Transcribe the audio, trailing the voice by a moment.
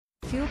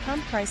Fuel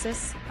pump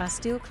prices are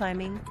still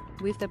climbing,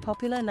 with the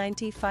popular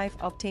 95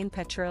 octane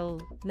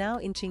petrol now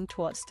inching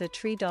towards the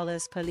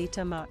 $3 per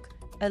litre mark,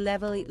 a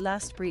level it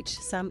last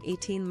breached some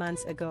 18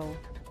 months ago.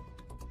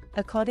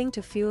 According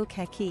to Fuel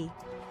Khaki,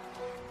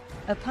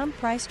 a pump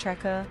price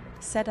tracker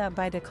set up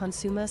by the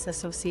Consumers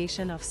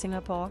Association of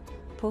Singapore,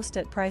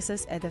 posted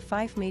prices at the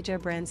 5 major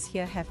brands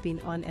here have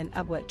been on an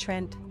upward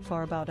trend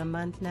for about a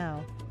month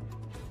now.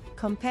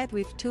 Compared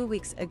with 2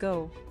 weeks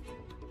ago,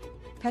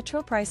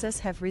 petrol prices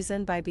have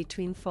risen by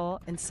between 4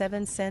 and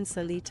 7 cents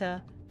a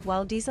litre,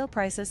 while diesel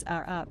prices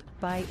are up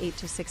by 8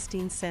 to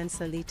 16 cents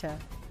a litre.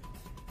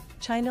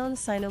 China's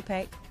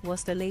Sinopec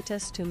was the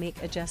latest to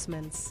make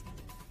adjustments,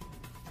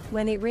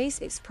 when it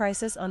raised its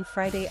prices on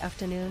Friday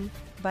afternoon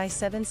by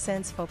 7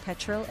 cents for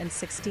petrol and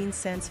 16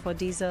 cents for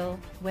diesel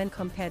when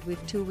compared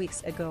with 2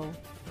 weeks ago.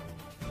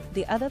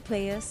 The other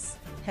players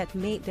had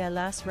made their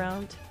last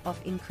round of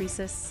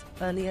increases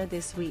earlier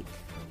this week.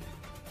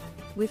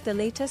 With the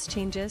latest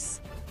changes,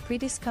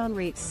 pre-discount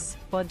rates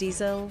for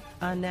diesel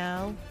are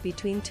now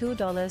between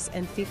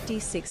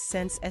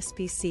 $2.56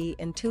 SPC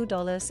and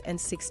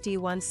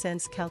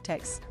 $2.61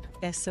 Caltex,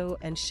 Esso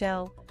and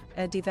Shell,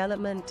 a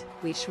development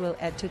which will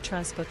add to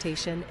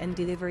transportation and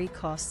delivery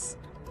costs,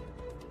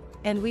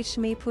 and which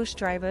may push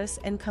drivers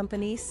and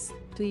companies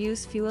to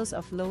use fuels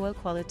of lower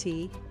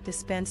quality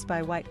dispensed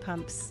by white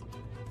pumps.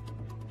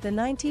 The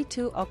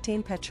 92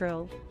 octane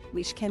petrol,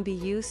 which can be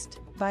used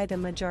by the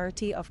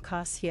majority of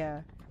cars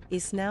here,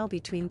 is now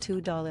between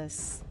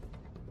 $2.81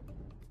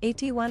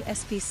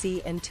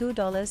 SPC and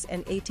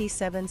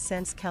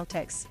 $2.87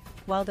 Caltex,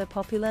 while the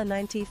popular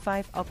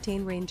 95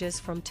 octane ranges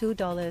from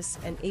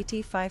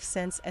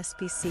 $2.85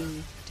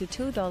 SPC to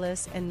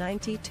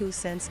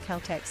 $2.92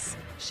 Caltex,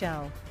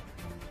 Shell.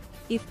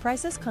 If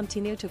prices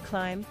continue to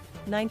climb,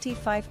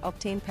 95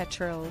 octane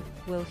petrol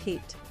will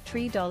hit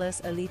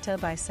 $3 a litre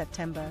by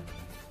September.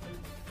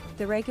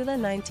 The regular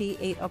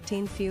 98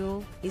 octane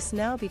fuel is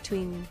now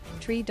between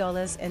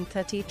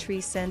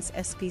 $3.33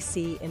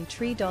 SPC and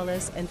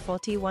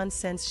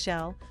 $3.41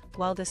 Shell,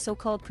 while the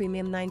so-called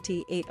premium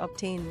 98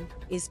 octane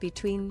is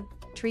between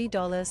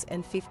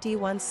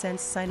 $3.51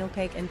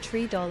 Sinopec and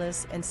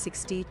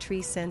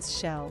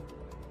 $3.63 Shell.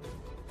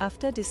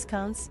 After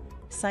discounts,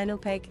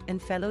 Sinopec and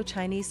fellow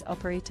Chinese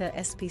operator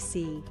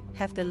SPC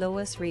have the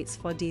lowest rates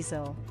for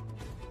diesel,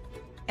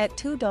 at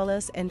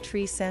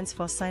 $2.03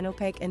 for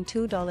Sinopec and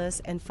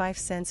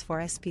 $2.05 for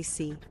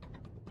SPC.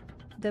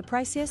 The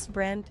priciest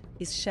brand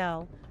is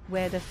Shell,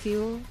 where the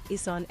fuel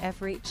is on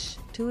average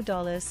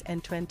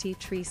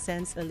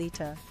 $2.23 a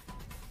litre.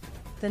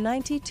 The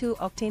 92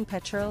 octane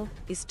petrol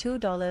is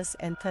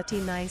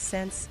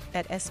 $2.39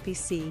 at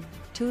SPC,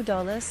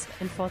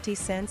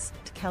 $2.40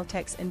 at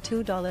Caltex and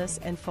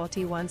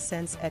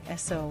 $2.41 at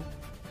Esso,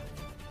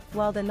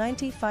 while the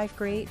 95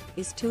 grade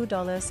is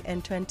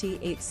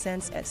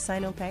 $2.28 at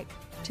Sinopec,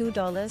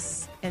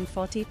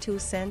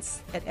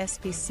 $2.42 at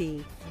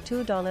SPC,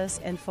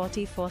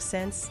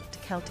 $2.44 at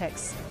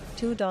Caltex,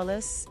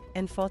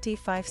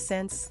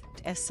 $2.45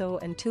 at Esso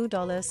and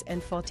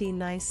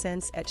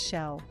 $2.49 at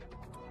Shell.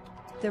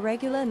 The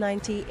regular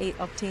 98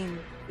 octane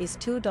is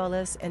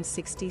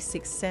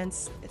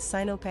 $2.66 at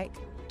Sinopec,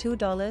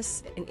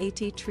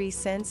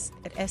 $2.83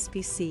 at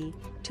SPC,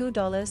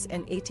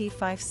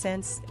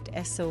 $2.85 at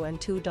Esso and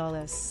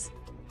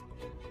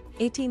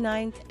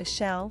 $2.89 at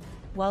Shell,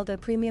 while the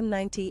premium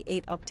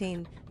 98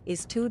 octane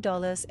is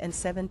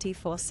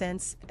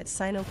 $2.74 at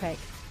Sinopec,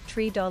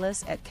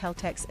 $3 at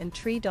Caltex and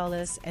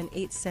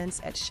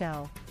 $3.08 at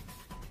Shell.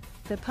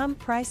 The pump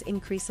price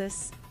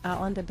increases are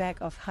on the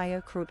back of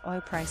higher crude oil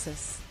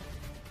prices.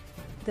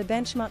 The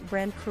benchmark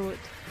Brent crude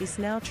is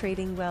now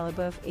trading well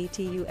above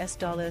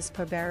 $80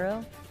 per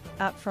barrel,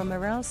 up from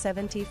around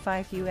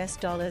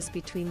 $75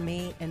 between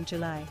May and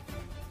July.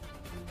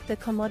 The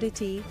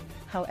commodity,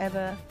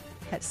 however,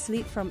 had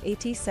slipped from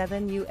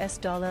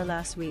 $87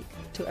 last week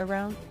to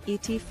around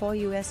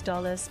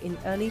 $84 in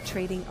early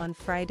trading on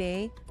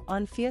Friday,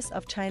 on fears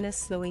of China's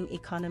slowing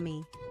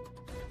economy.